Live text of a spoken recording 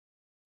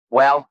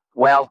Well,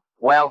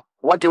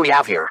 what do we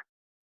have here?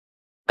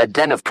 A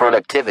den of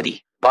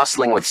productivity,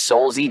 bustling with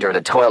souls eager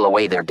to toil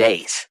away their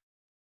days.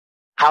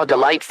 How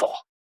delightful.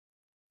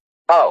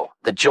 Oh,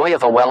 the joy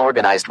of a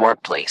well-organized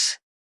workplace.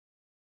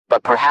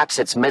 But perhaps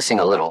it's missing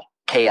a little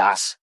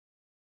chaos.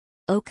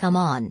 Oh, come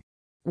on.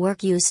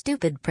 Work, you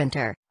stupid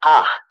printer.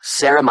 Ah,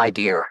 Sarah, my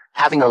dear,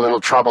 having a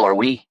little trouble, are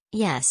we?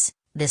 Yes,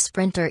 this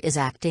printer is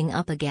acting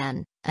up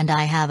again, and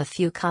I have a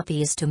few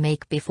copies to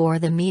make before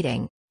the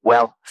meeting.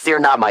 Well, fear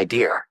not, my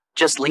dear.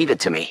 Just leave it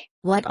to me.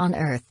 What on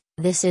earth?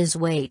 This is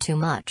way too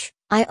much.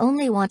 I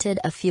only wanted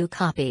a few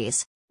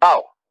copies.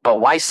 Oh, but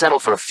why settle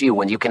for a few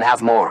when you can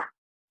have more?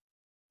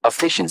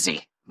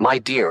 Efficiency, my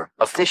dear,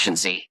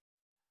 efficiency.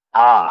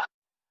 Ah.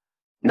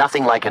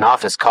 Nothing like an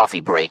office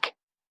coffee break.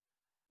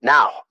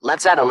 Now,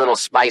 let's add a little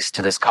spice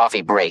to this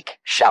coffee break,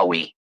 shall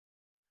we?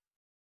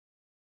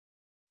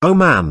 Oh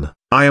man,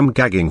 I am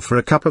gagging for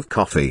a cup of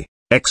coffee.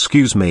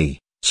 Excuse me,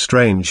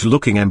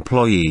 strange-looking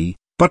employee,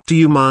 but do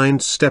you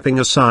mind stepping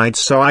aside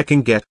so I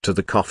can get to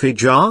the coffee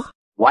jar?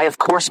 Why, of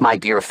course, my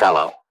dear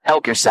fellow.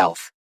 Help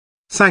yourself.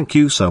 Thank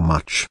you so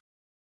much.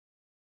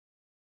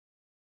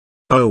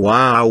 Oh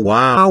wow,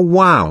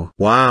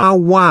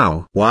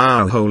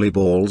 holy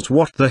balls,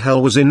 what the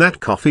hell was in that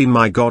coffee?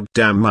 My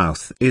goddamn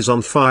mouth is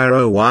on fire.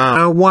 Oh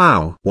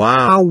wow.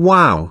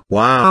 Whoa.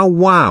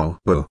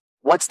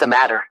 What's the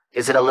matter?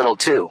 Is it a little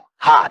too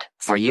hot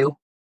for you?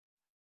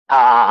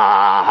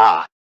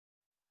 Ah.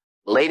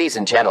 Ladies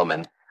and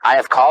gentlemen, I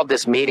have called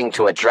this meeting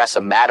to address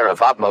a matter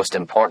of utmost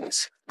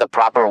importance, the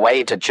proper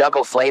way to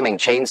juggle flaming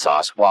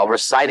chainsaws while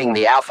reciting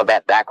the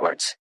alphabet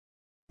backwards.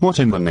 What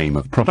in the name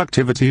of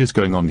productivity is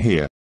going on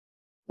here?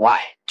 Why,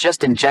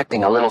 just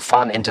injecting a little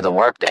fun into the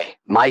workday,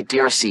 my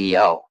dear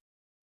CEO.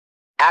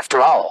 After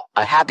all,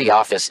 a happy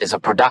office is a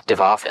productive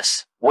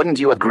office, wouldn't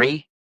you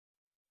agree?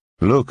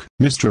 Look,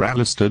 Mr.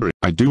 Alastor,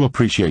 I do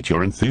appreciate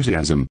your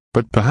enthusiasm,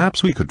 but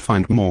perhaps we could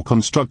find more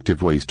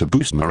constructive ways to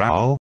boost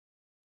morale.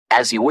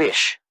 As you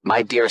wish,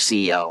 my dear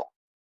CEO.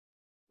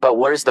 But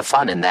where's the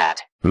fun in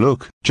that?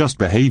 Look, just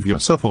behave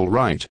yourself all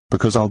right,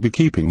 because I'll be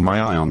keeping my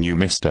eye on you,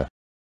 mister.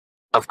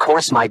 Of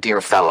course, my dear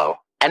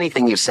fellow,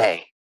 anything you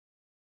say.